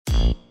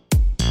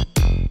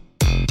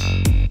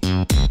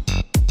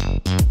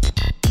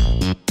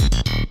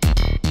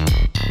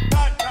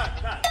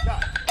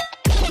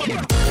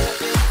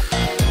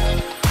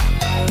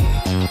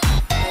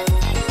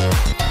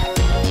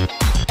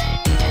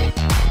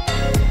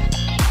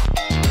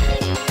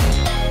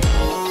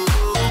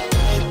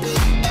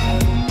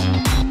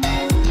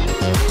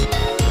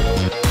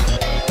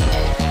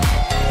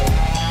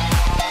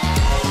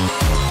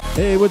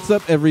what's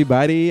up,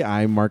 everybody?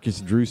 I'm Marcus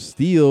Drew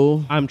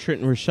Steele. I'm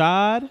Trenton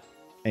Rashad.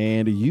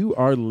 And you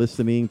are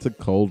listening to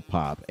Cold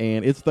Pop.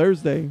 And it's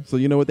Thursday, so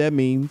you know what that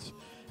means.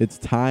 It's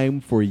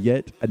time for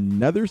yet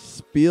another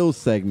spiel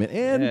segment.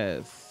 And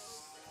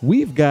Yes.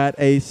 we've got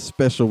a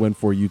special one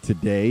for you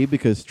today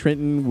because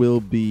Trenton will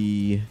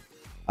be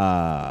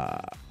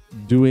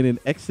doing an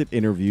exit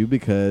interview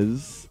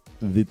because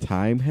the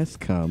time has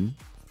come.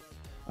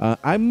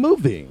 I'm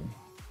moving.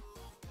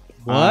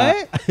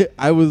 What?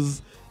 I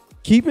was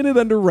keeping it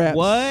under wraps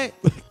What?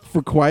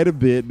 for quite a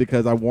bit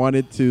because I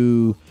wanted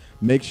to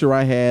make sure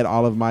I had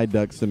all of my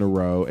ducks in a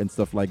row and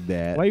stuff like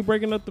that. Why are you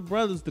breaking up the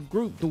brothers, the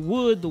group, the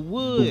wood? The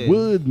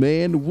wood,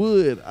 man, the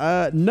wood.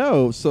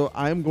 No, so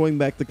I'm going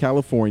back to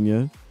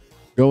California,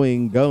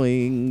 going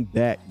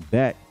back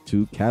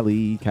to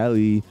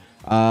Cali,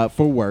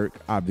 for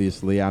work.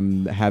 Obviously,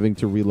 I'm having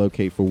to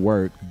relocate for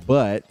work,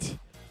 but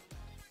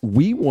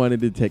we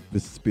wanted to take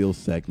the spiel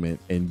segment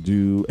and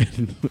do,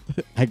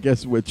 I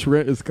guess, what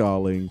Trent is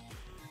calling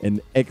an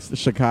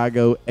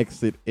Chicago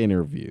exit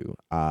interview.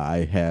 I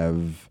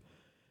have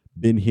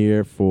been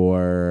here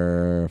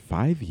for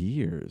 5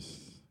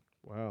 years.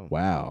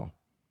 Wow.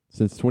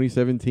 Since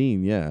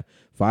 2017, yeah.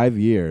 5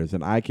 years.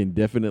 And I can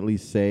definitely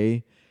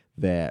say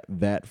that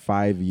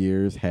 5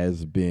 years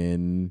has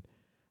been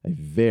a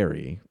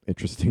very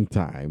interesting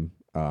time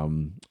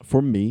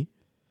for me,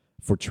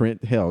 for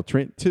Trent,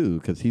 Trent too,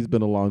 because he's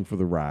been along for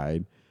the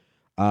ride.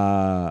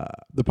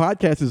 The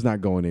podcast is not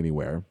going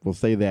anywhere. We'll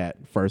say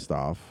that first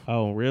off.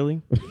 Oh,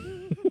 really?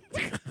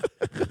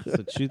 That's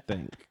what you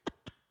think.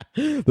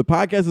 The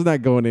podcast is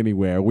not going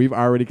anywhere. We've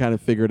already kind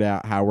of figured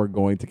out how we're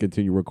going to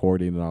continue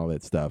recording and all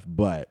that stuff.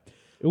 But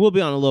It will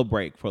be on a little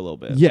break for a little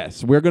bit.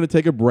 yes, we're going to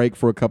take a break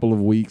for a couple of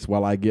weeks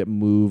while I get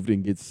moved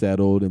and get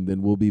settled, and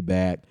then we'll be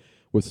back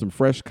with some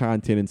fresh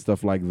content and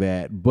stuff like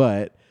that.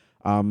 But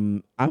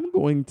I'm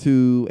going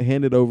to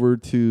hand it over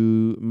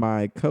to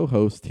my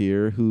co-host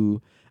here,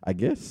 who I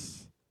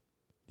guess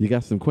you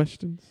got some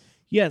questions.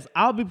 Yes,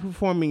 I'll be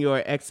performing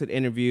your exit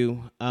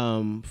interview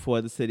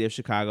for the city of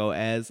Chicago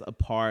as a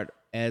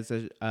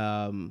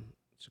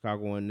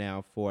Chicagoan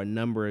now for a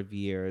number of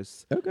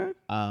years. Okay.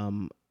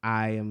 I'm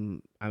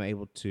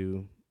able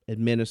to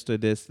administer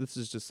this. This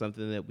is just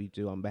something that we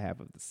do on behalf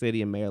of the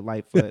city and Mayor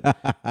Lightfoot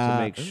to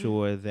make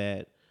sure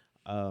that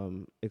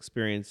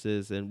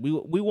experiences, and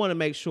we want to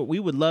make sure, we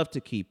would love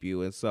to keep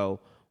you, and so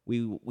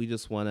we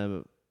just want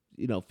to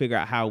figure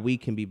out how we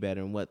can be better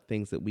and what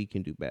things that we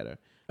can do better.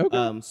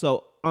 Okay.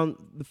 So on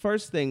the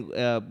first thing,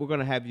 we're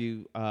going to have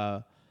you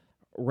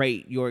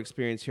rate your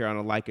experience here on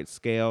a Likert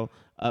scale.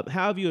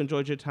 How have you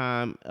enjoyed your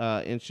time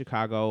in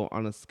Chicago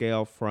on a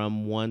scale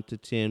from 1 to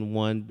 10,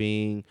 1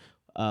 being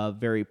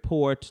very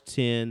poor to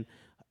 10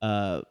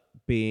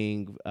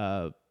 being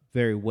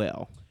very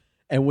well?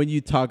 And when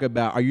you talk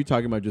about, are you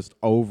talking about just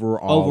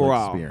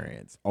overall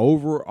experience?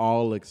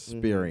 Overall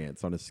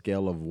experience on a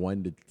scale of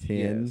 1 to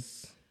 10,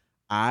 Yes.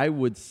 I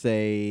would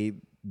say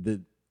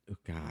there's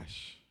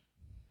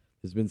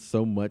been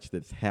so much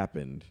that's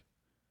happened.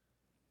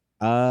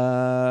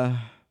 I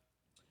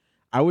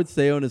would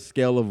say on a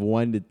scale of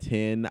 1 to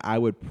 10, I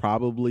would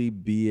probably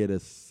be at a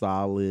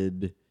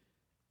solid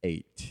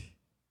 8.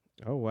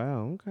 Oh,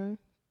 wow. Okay.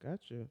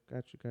 Gotcha.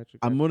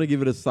 I'm going to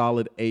give it a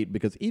solid 8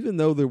 because even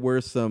though there were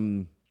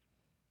some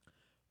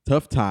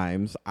tough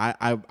times,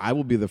 I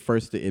will be the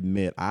first to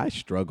admit I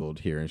struggled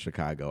here in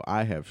Chicago.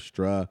 I have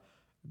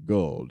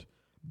struggled,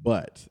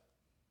 but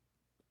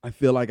I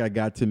feel like I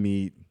got to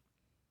meet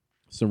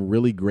some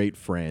really great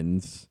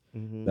friends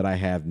that I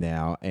have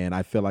now, and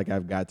I feel like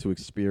I've got to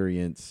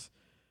experience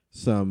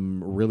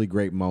some really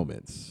great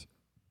moments.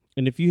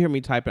 And if you hear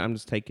me typing, I'm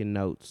just taking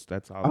notes.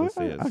 That's all this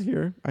is. I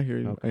hear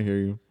you. Okay. I hear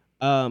you.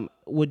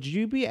 Would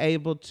you be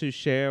able to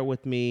share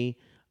with me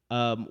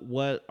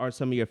what are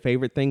some of your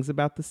favorite things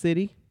about the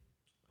city?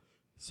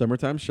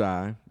 Summertime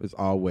Shy is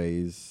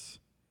always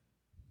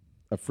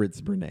a Fritz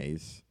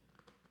Bernays.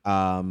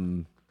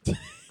 I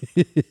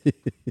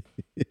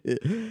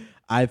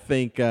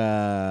think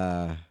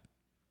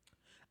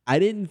I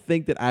didn't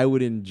think that I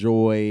would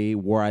enjoy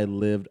where I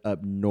lived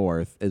up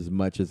north as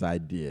much as I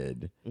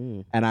did.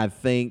 And I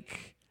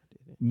think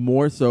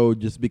more so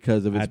just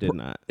because of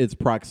its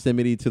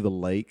proximity to the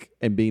lake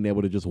and being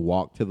able to just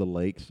walk to the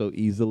lake so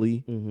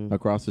easily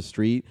across the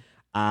street.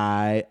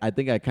 I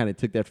think I kind of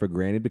took that for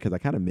granted because I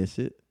kind of miss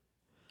it.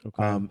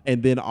 Okay.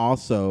 And then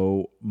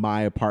also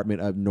my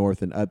apartment up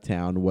north in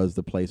Uptown was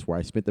the place where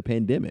I spent the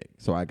pandemic.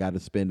 So I got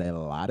to spend a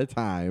lot of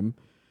time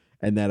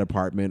in that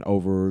apartment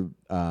over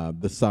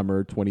the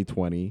summer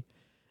 2020.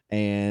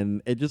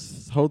 And it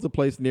just holds a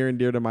place near and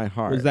dear to my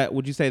heart.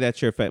 Would you say that's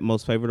your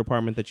most favorite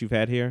apartment that you've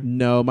had here?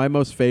 No, my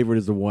most favorite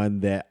is the one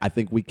that I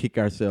think we kick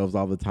ourselves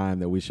all the time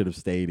that we should have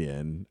stayed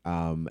in.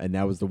 And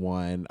that was the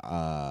one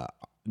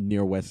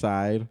near West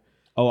Side.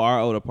 Oh, our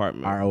old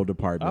apartment. Oh,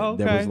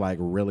 okay. That was like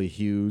really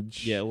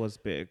huge. Yeah, it was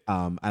big.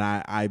 And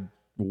I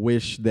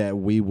wish that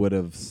we would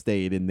have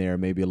stayed in there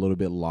maybe a little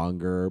bit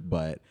longer,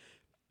 but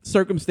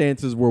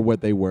circumstances were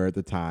what they were at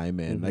the time.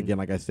 And again,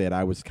 like I said,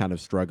 I was kind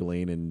of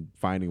struggling and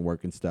finding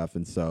work and stuff.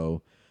 And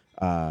so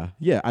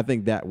Yeah, I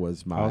think that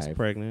was I was my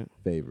pregnant.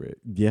 favorite.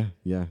 Yeah,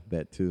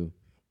 that too.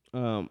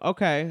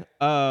 Okay.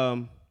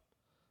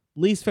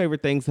 Least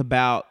favorite things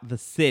about the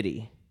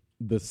city.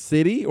 The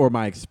city or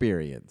my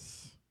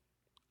experience?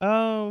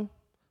 Um,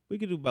 we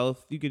could do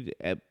both. You could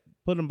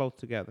put them both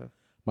together.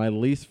 My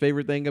least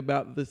favorite thing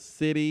about the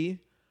city,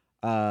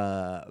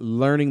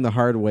 learning the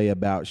hard way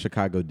about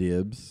Chicago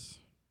dibs.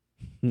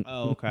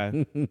 Oh,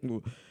 okay.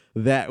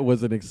 That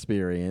was an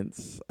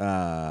experience.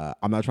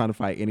 I'm not trying to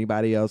fight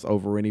anybody else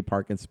over any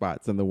parking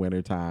spots in the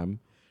wintertime.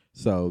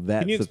 So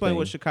that's Can you the explain thing.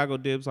 what Chicago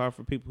dibs are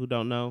for people who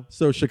don't know?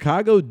 So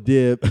Chicago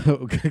dib,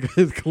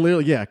 because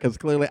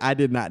clearly I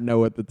did not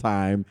know at the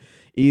time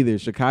either.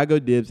 Chicago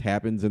dibs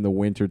happens in the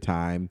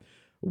wintertime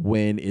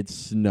when it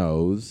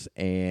snows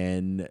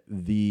and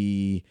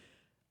you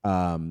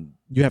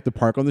have to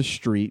park on the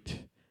street.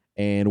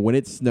 And when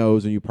it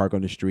snows and you park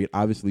on the street,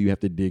 obviously you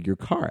have to dig your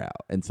car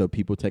out. And so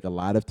people take a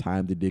lot of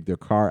time to dig their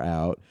car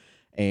out,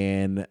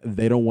 and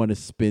they don't want to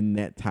spend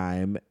that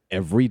time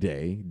every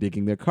day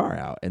digging their car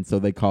out. And so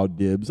they call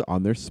dibs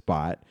on their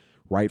spot,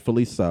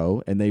 rightfully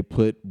so, and they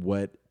put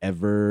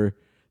whatever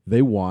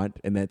they want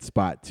in that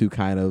spot to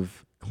kind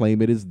of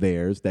claim it as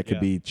theirs. That could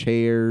be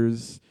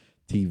chairs,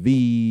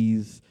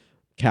 TVs,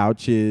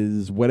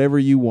 couches, whatever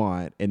you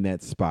want in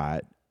that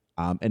spot.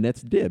 And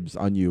that's dibs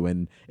on you.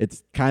 And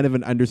it's kind of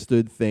an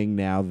understood thing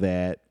now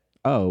that,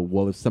 oh,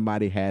 well, if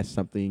somebody has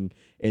something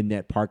in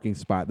that parking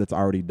spot that's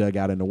already dug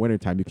out in the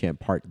wintertime, you can't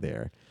park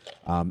there.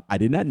 I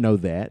did not know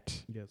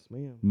that. Yes,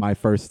 ma'am. My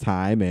first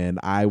time, and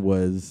I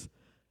was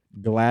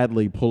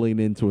gladly pulling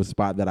into a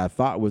spot that I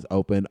thought was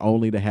open,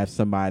 only to have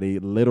somebody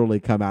literally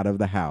come out of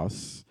the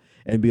house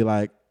and be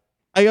like,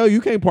 hey, yo,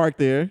 you can't park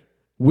there.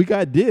 We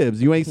got dibs.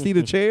 You ain't see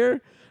the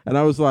chair? And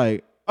I was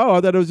like, oh,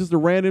 I thought it was just a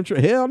random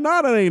chair. Hell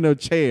no, that ain't no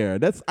chair.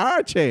 That's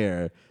our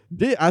chair.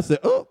 I said,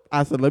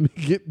 let me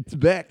get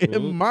back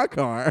in my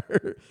car.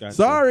 Gotcha.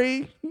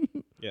 Sorry.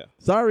 Yeah.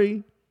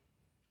 Sorry.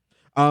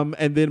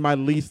 And then my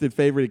least and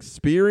favorite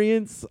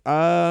experience,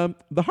 the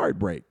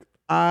heartbreak.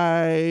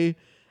 I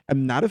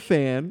am not a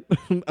fan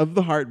of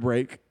the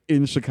heartbreak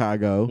in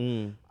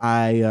Chicago.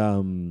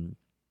 I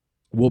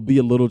will be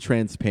a little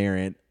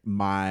transparent.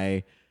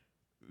 My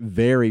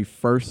very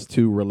first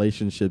two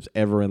relationships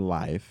ever in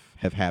life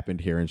have happened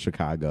here in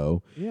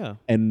Chicago. Yeah.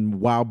 And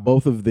while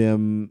both of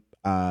them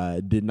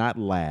did not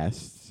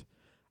last,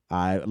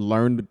 I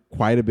learned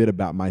quite a bit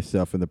about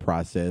myself in the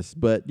process.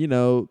 But,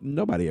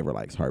 nobody ever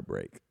likes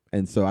heartbreak.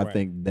 And so I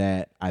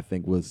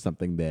think was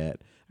something that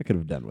I could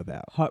have done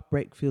without.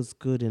 Heartbreak feels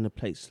good in a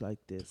place like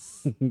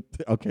this.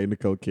 Okay,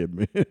 Nicole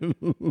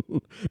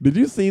Kidman. Did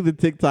you see the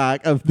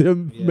TikTok of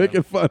them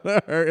making fun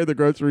of her in the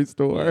grocery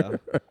store?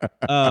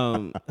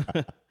 Yeah.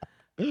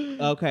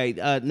 Okay,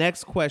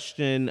 next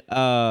question.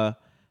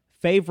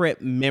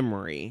 Favorite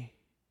memory?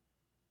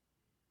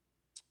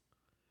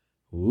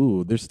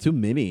 Ooh, there's too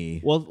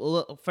many.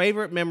 Well,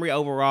 favorite memory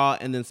overall,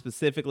 and then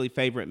specifically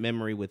favorite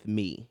memory with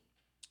me.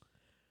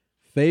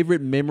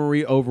 Favorite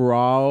memory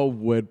overall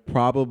would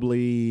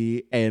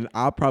probably, and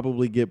I'll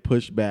probably get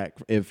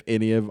pushback if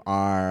any of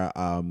our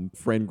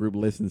friend group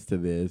listens to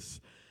this,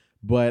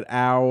 but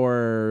I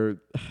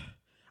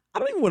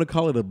don't even want to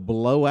call it a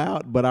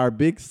blowout, but our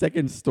big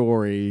second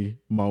story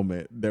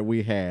moment that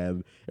we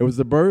had, it was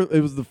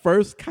the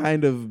first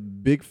kind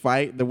of big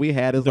fight that we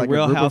had as the like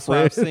Real a group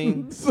Housewives of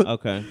friends. scene.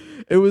 Okay.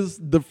 It was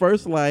the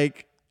first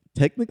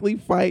technically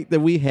fight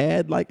that we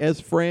had as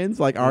friends,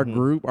 our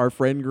group, our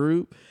friend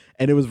group.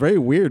 And it was very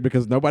weird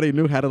because nobody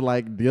knew how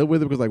to deal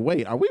with it. Because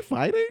wait, are we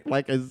fighting?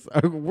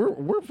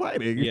 We're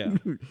fighting. Yeah.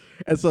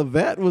 And so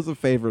that was a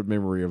favorite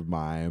memory of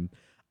mine.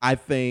 I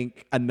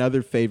think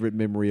another favorite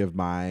memory of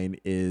mine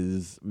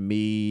is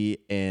me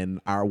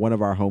and one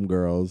of our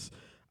homegirls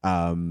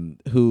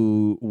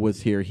who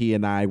was here. He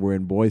and I were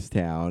in Boys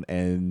Town,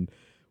 and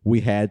we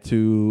had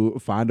to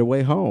find a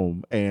way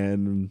home.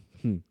 And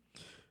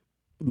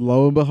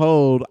lo and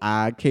behold,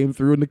 I came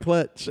through in the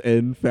clutch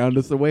and found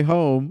us a way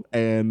home.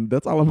 And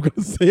that's all I'm going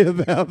to say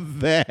about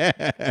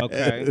that.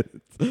 Okay.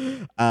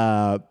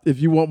 If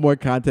you want more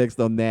context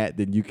on that,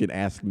 then you can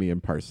ask me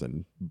in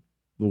person.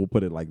 We'll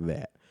put it like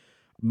that.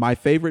 My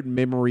favorite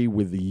memory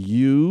with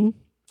you,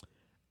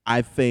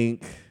 I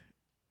think,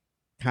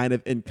 kind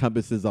of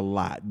encompasses a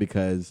lot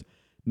because,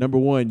 number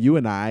one, you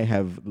and I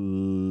have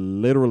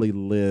literally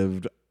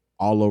lived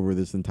all over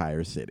this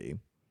entire city.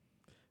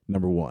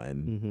 Number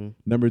one. Mm-hmm.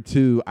 Number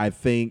two, I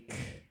think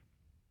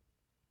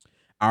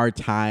our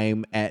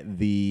time at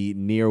the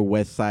near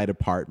West Side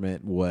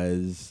apartment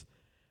was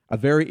a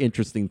very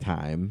interesting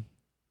time.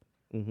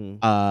 Mm-hmm.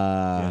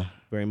 Yeah,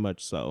 very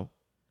much so.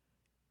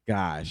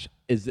 Gosh,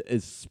 is a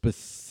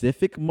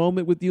specific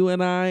moment with you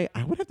and I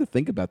would have to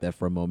think about that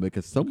for a moment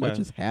because so much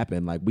has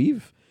happened.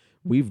 We've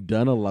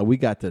done a lot.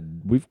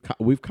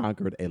 We've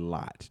conquered a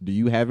lot. Do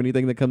you have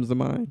anything that comes to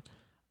mind?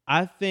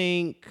 I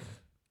think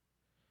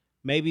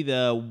maybe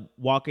the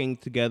walking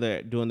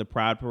together, doing the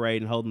Pride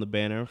Parade and holding the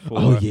banner for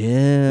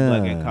the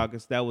Black and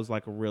Caucus. That was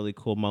a really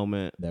cool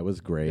moment. That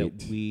was great.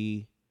 That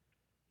we,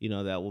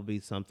 that will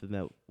be something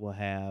that we'll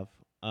have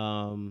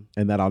And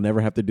that I'll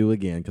never have to do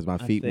again because my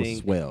I feet were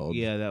think, swelled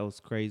yeah, that was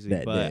crazy.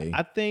 that But day.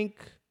 I think,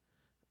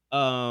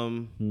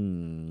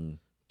 Hmm.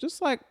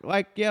 just like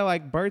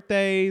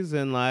birthdays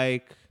and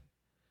like,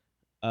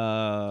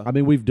 I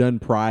mean, we've done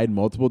Pride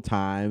multiple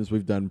times.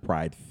 We've done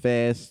Pride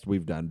Fest.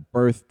 We've done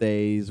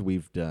birthdays.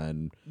 We've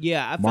done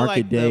yeah, I feel market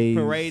like days.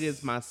 the parade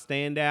is my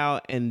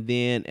standout. And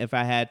then if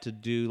I had to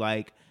do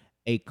like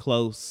a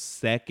close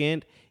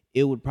second,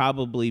 it would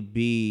probably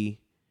be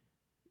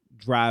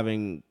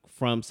driving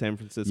from San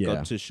Francisco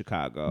Yeah. to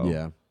Chicago.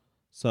 Yeah.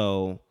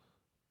 So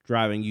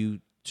driving you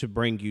to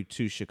bring you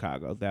to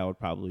Chicago, that would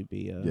probably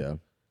be a Yeah.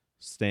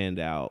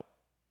 standout,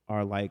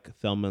 or like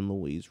Thelma and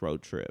Louise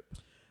road trip.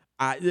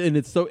 And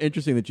it's so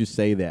interesting that you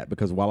say that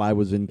because while I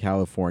was in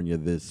California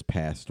this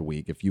past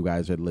week, if you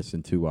guys had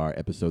listened to our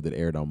episode that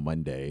aired on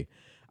Monday,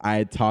 I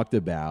had talked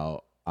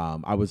about,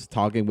 I was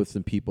talking with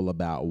some people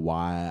about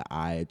why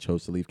I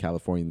chose to leave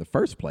California in the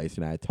first place.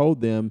 And I told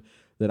them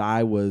that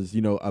I was,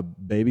 a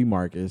baby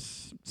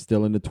Marcus,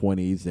 still in the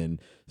 20s and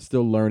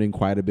still learning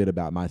quite a bit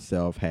about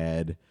myself,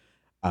 I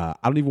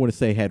don't even want to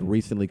say had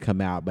recently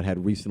come out, but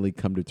had recently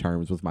come to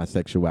terms with my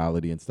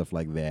sexuality and stuff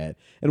like that.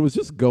 And it was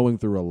just going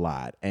through a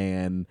lot.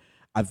 And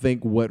I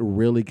think what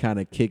really kind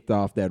of kicked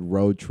off that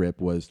road trip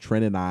was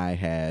Trent and I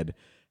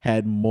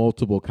had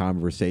multiple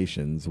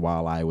conversations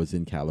while I was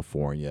in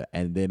California.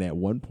 And then at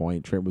one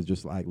point, Trent was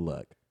just like,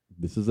 look,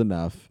 this is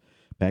enough.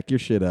 Pack your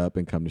shit up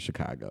and come to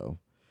Chicago.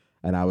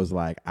 And I was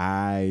like,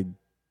 I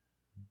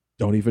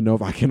don't even know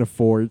if I can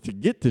afford to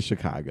get to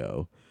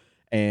Chicago.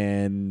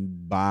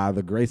 And by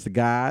the grace of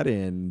God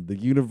and the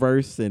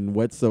universe and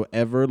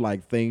whatsoever,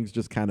 like things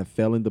just kind of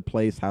fell into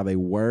place how they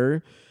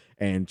were.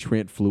 And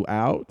Trent flew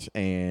out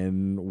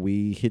and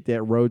we hit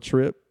that road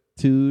trip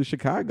to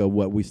Chicago.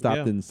 We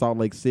stopped in Salt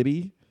Lake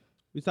City.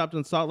 We stopped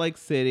in Salt Lake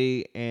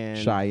City and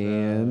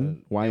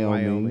Cheyenne,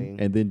 Wyoming,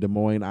 and then Des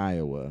Moines,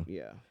 Iowa.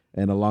 Yeah.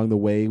 And along the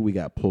way, we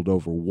got pulled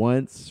over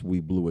once.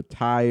 We blew a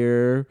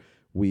tire.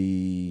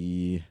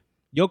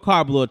 Your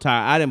car blew a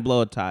tire. I didn't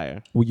blow a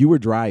tire. Well, you were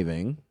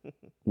driving.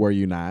 Were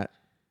you not?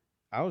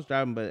 I was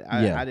driving, but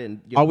I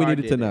didn't. All we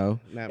needed to know.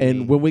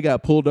 And when we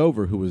got pulled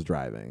over, who was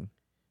driving?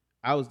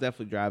 I was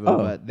definitely driving,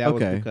 but that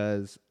was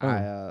because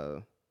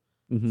I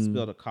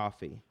spilled a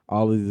coffee.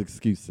 All these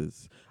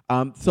excuses.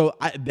 So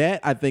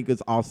I think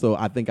is also,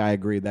 I think I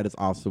agree that is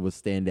also a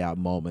standout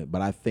moment.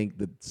 But I think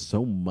that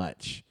so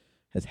much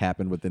has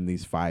happened within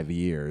these 5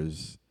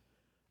 years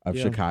of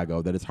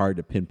Chicago that it's hard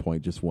to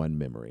pinpoint just one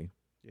memory.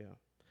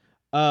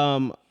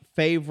 Yeah.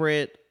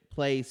 Favorite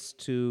place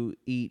to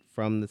eat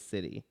from the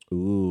city?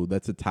 Ooh,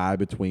 that's a tie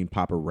between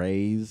Papa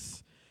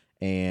Ray's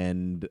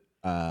and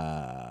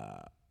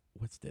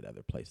what's that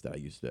other place that I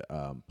used to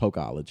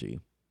Pokeology.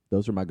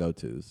 Those are my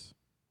go-tos.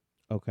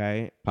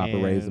 Okay. Papa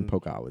Ray's and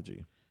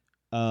Pokeology.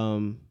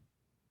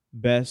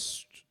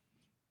 Best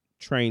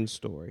train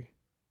story.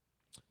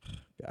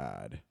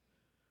 God.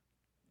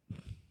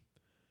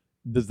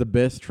 Does the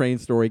best train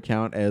story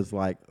count as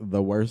like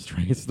the worst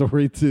train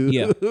story too?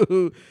 Yeah.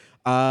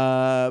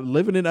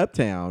 Living in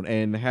Uptown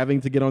and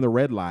having to get on the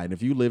Red Line.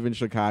 If you live in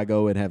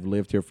Chicago and have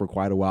lived here for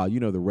quite a while, you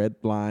know the Red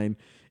Line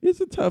is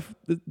a tough.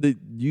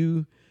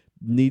 You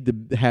need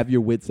to have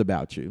your wits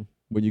about you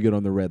when you get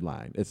on the Red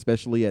Line,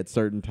 especially at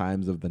certain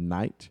times of the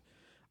night,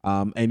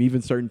 and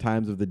even certain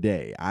times of the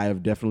day. I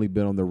have definitely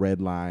been on the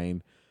Red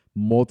Line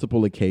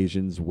multiple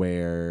occasions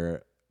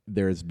where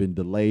there's been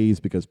delays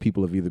because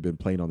people have either been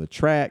playing on the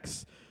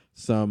tracks,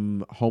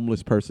 some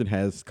homeless person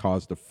has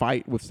caused a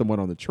fight with someone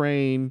on the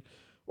train,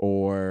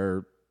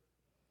 or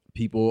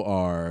people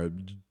are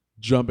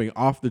jumping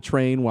off the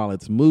train while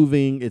it's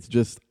moving. It's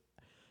just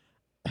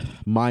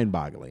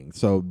mind-boggling.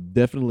 So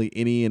definitely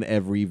any and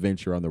every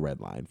venture on the Red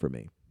Line for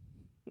me.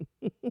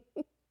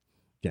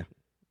 Yeah.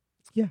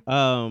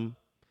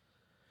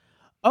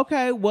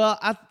 Okay, well,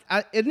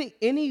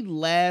 any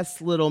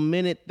last little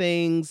minute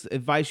things,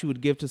 advice you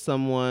would give to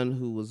someone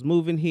who was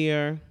moving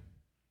here?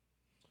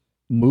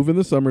 Move in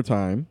the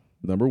summertime,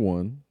 number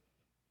one.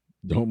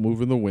 Don't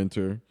move in the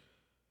winter.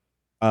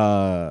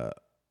 I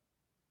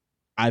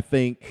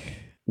think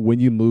when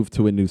you move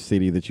to a new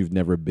city that you've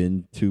never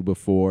been to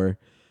before,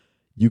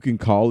 you can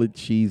call it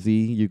cheesy,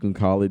 you can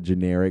call it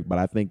generic, but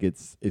I think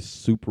it's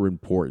super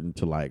important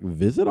to like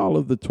visit all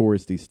of the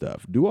touristy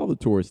stuff, do all the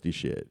touristy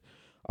shit.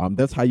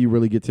 That's how you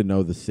really get to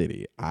know the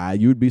city.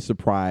 You would be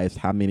surprised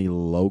how many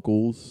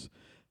locals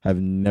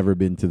have never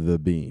been to the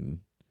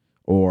Bean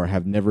or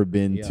have never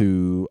been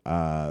to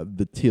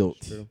the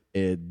Tilt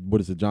at,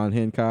 what is it, John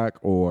Hancock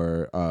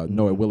or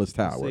no, at Willis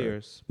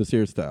Tower. The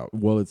Sears Tower.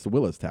 Well, it's the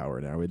Willis Tower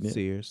now, isn't it?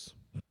 Sears.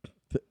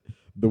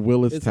 The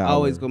Willis It's Tower. It's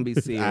always going to be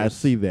Sears. I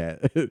see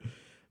that.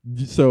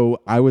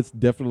 So I would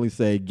definitely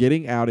say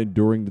getting out and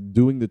doing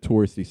the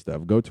touristy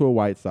stuff. Go to a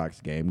White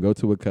Sox game. Go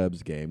to a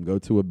Cubs game. Go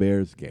to a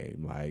Bears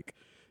game. Like,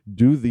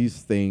 do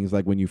these things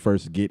like when you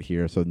first get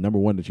here. So number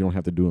one, that you don't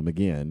have to do them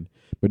again.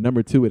 But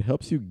number two, it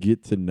helps you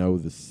get to know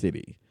the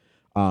city.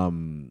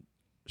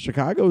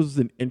 Chicago is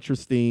an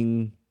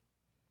interesting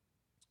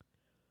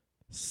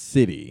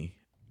city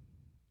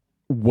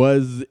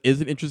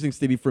is an interesting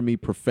city for me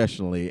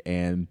professionally,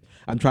 and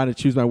I'm trying to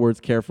choose my words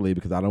carefully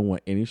because I don't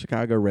want any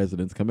Chicago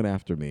residents coming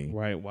after me.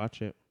 Right,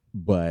 watch it.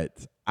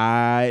 But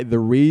the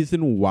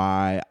reason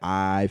why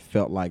I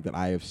felt like that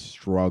I have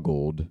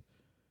struggled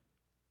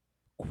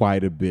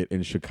quite a bit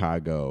in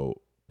Chicago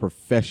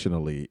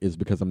professionally is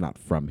because I'm not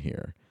from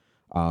here.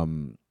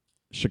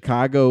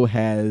 Chicago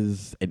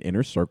has an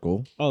inner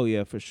circle. Oh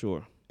yeah, for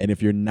sure. And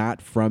if you're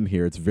not from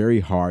here, it's very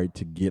hard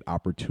to get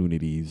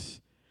opportunities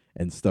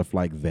and stuff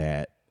like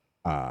that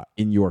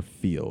in your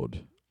field,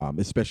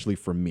 especially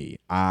for me.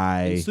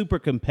 In super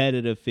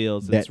competitive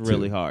fields, it's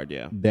really hard,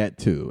 yeah. That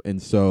too.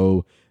 And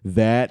so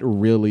that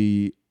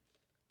really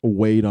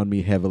weighed on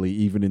me heavily,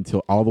 even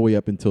until all the way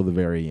up until the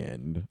very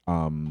end.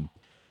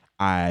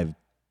 I've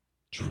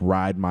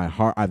tried my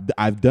heart.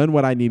 I've done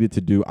what I needed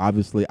to do.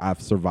 Obviously,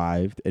 I've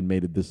survived and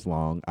made it this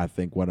long. I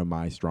think one of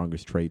my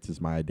strongest traits is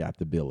my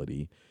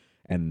adaptability.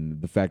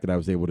 And the fact that I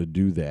was able to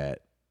do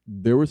that,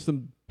 there were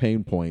some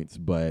pain points,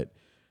 but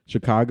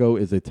Chicago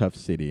is a tough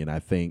city. And I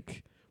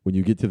think when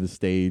you get to the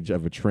stage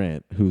of a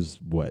Trent, who's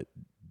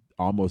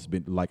almost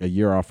been like a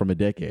year off from a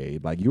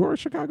decade, like you're a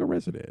Chicago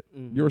resident.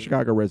 Mm-hmm. You're a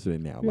Chicago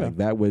resident now. Yeah. Like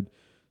that would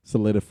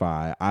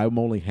solidify. I'm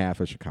only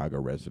half a Chicago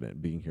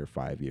resident being here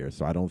 5 years.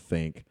 So I don't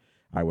think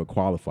I would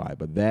qualify,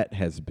 but that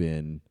has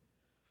been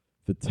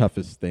the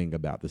toughest thing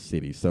about the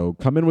city. So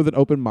come in with an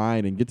open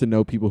mind and get to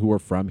know people who are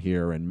from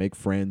here and make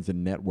friends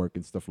and network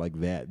and stuff like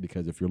that.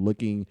 Because if you're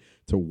looking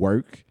to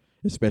work,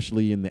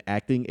 especially in the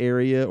acting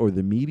area or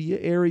the media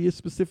area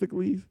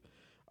specifically,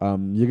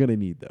 you're going to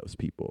need those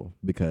people,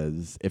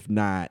 because if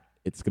not,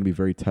 it's going to be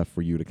very tough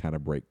for you to kind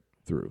of break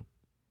through.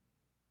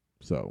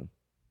 So,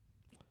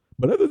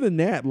 but other than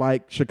that,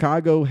 like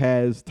Chicago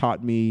has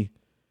taught me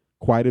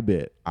quite a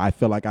bit. I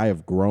feel like I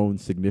have grown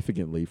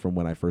significantly from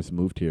when I first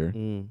moved here.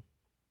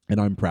 And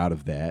I'm proud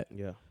of that.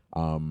 Yeah.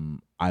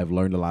 I've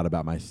learned a lot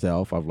about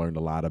myself. I've learned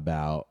a lot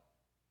about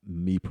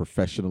me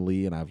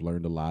professionally, and I've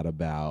learned a lot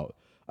about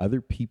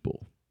other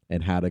people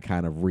and how to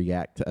kind of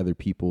react to other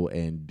people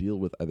and deal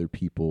with other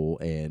people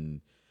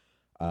and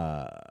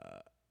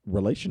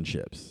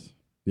relationships.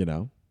 You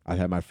know, I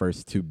had my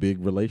first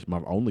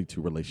my only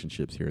two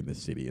relationships here in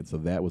this city. And so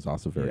that was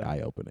also very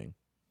eye-opening.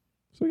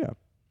 So, yeah.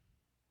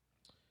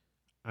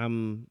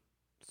 I'm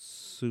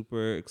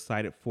super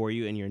excited for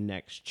you in your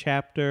next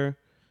chapter.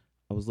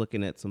 I was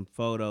looking at some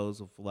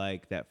photos of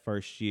like that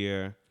first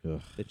year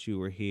that you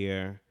were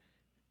here,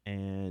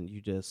 and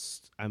you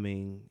just, I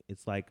mean,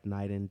 it's like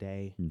night and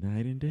day.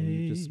 Night and day. And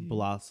you just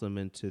blossom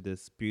into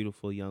this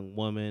beautiful young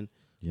woman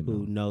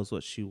who knows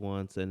what she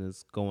wants and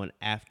is going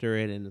after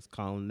it and is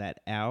calling that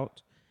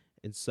out.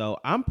 And so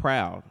I'm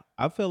proud.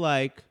 I feel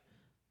like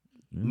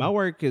my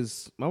work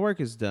is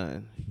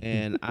done,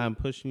 and I'm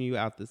pushing you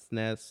out this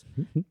nest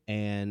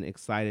and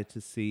excited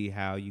to see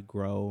how you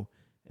grow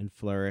and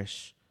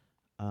flourish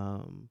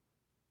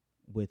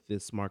with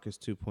this Marcus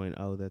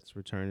 2.0 that's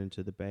returning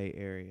to the Bay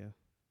Area.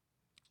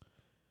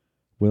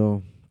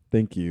 Well,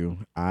 thank you.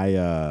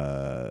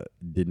 I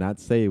did not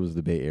say it was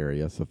the Bay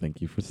Area, so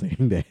thank you for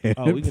saying that.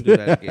 Oh, we can do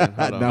that again.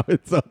 Hold on. No,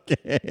 it's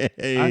okay.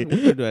 We can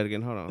do that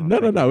again. Hold on.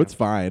 No, it's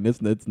fine.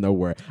 It's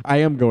nowhere. I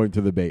am going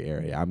to the Bay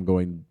Area. I'm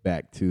going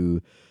back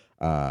to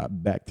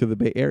the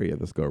Bay Area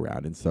this go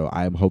around, and so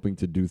I am hoping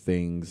to do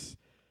things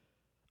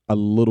a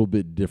little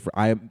bit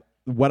different.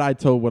 What I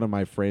told one of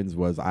my friends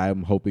was I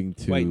am hoping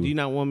to. Wait, do you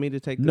not want me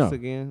to take this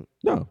again?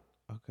 No.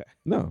 Okay.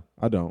 No,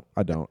 I don't.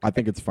 I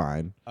think it's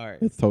fine. All right.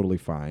 It's totally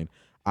fine.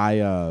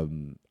 I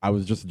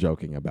was just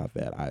joking about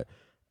that.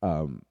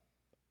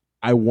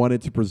 I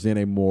wanted to present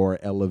a more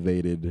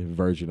elevated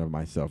version of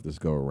myself this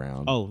go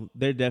around. Oh,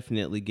 they're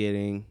definitely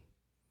getting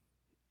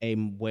a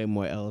way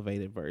more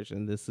elevated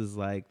version. This is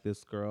like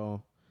this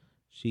girl.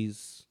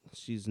 She's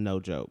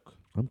no joke.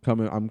 I'm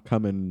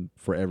coming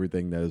for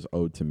everything that is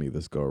owed to me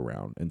this go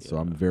around, and so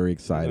I'm very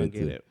excited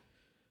to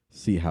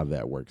see how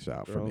that works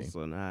out for me. Girls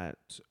are not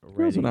ready.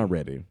 Girls are not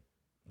ready.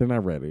 They're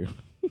not ready.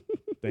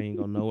 They ain't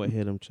gonna know what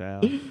hit them,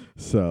 child.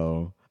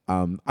 So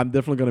I'm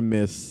definitely gonna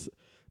miss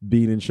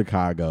being in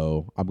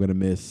Chicago. I'm gonna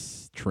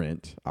miss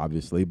Trent,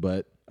 obviously,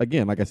 but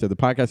again, like I said, the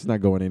podcast is not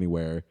going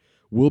anywhere.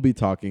 We'll be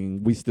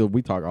talking. We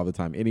talk all the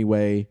time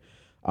anyway.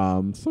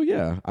 So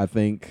yeah, I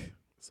think.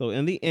 So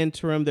in the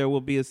interim, there will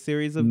be a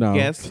series of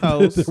guest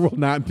hosts. There will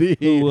not be.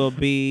 Who will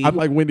be? I'm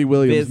like Wendy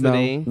Williams.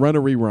 Visiting. No, run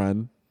a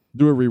rerun.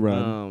 Do a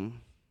rerun.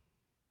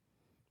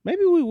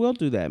 Maybe we will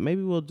do that.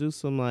 Maybe we'll do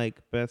some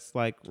like best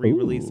like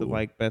re-release of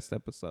like best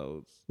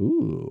episodes.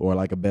 Ooh, or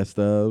like a best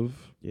of.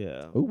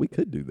 Yeah. Oh, we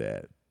could do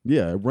that.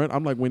 Yeah, run.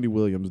 I'm like Wendy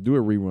Williams. Do a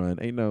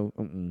rerun. Ain't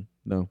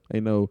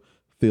no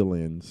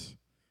fill-ins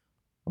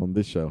on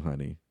this show,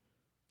 honey.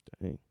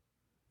 Dang.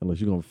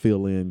 Unless you're gonna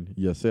fill in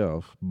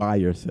yourself by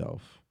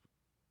yourself.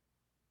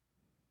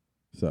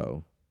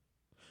 So,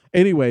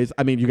 anyways,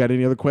 I mean, you got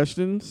any other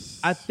questions?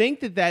 I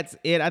think that's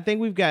it. I think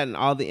we've gotten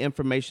all the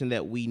information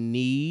that we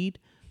need.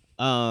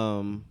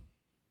 Once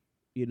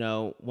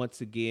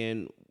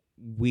again,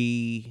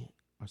 we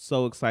are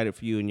so excited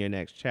for you in your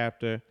next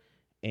chapter.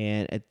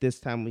 And at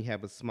this time, we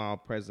have a small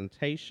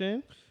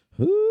presentation.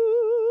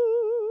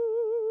 Ooh.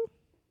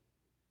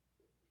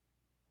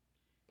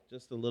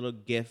 Just a little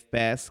gift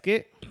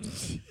basket.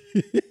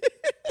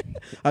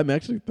 I'm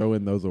actually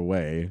throwing those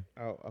away.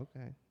 Oh,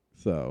 okay.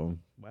 So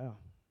Wow.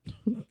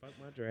 Fuck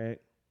my drag.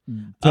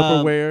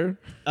 Tupperware.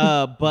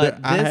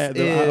 But that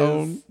I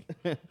own.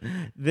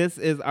 this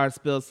is our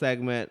spill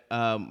segment.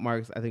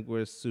 Marcus, I think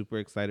we're super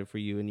excited for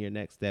you in your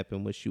next step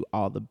and wish you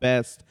all the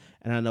best.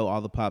 And I know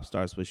all the pop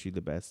stars wish you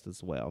the best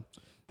as well.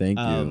 Thank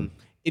you.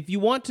 If you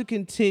want to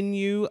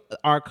continue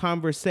our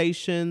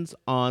conversations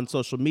on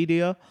social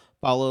media,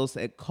 follow us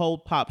at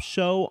Cold Pop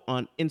Show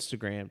on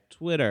Instagram,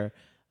 Twitter,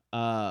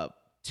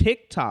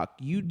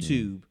 TikTok,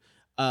 YouTube.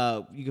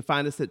 You can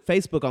find us at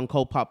Facebook on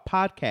Cold Pop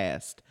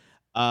Podcast.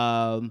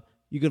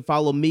 You can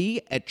follow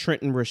me at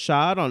Trenton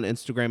Rashad on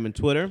Instagram and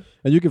Twitter.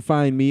 And you can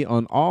find me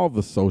on all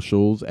the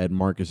socials at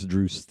Marcus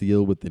Drew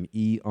Steele with an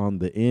E on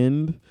the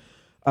end.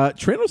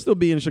 Trent will still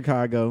be in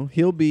Chicago.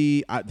 He'll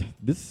be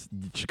this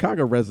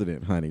Chicago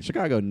resident, honey.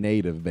 Chicago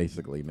native,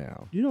 basically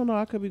now. You don't know.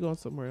 I could be going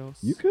somewhere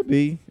else. You could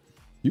be.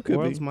 You could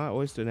World's be. my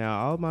oyster now.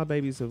 All my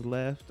babies have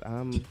left.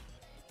 I'm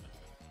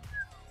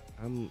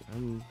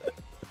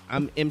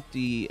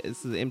empty.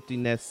 This is empty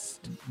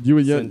nest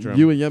syndrome.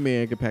 You and your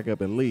man can pack up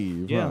and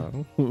leave. Yeah.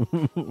 Huh?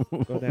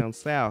 Go down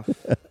south.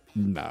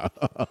 No.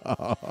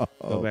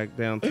 Go back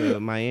down to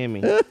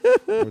Miami.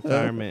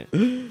 Retirement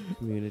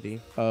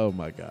community. Oh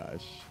my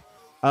gosh.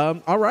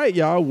 All right,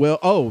 y'all.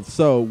 Well,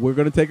 so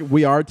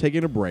we are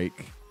taking a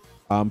break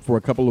for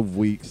a couple of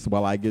weeks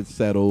while I get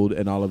settled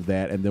and all of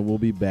that, and then we'll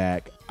be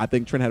back. I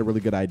think Trent had a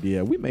really good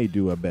idea. We may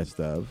do a best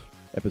of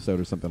episode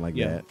or something like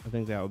that. I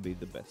think that would be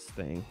the best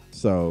thing.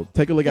 So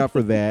take a look out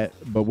for that.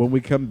 But when we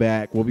come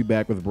back, we'll be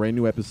back with a brand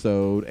new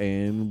episode,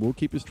 and we'll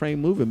keep this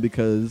train moving,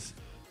 because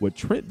what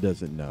Trent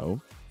doesn't know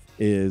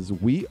is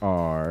we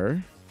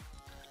are,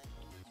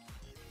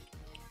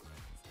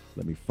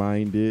 let me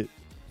find it.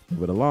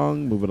 Move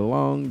it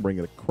along, bring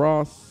it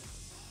across.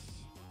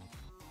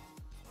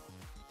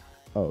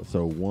 Oh,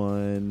 so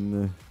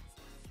 1,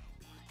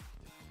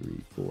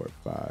 3, 4,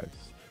 5.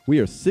 We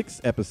are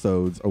 6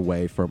 episodes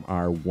away from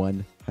our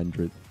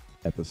 100th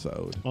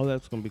episode. Oh,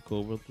 that's going to be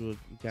cool. We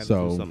got to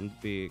So, do something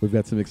big. We've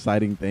got some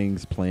exciting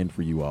things planned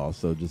for you all,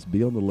 so just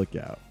be on the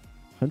lookout.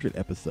 100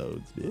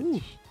 episodes, bitch.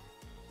 Ooh.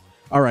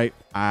 All right,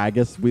 I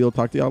guess we'll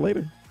talk to y'all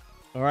later.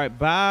 All right,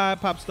 bye,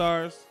 pop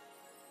stars.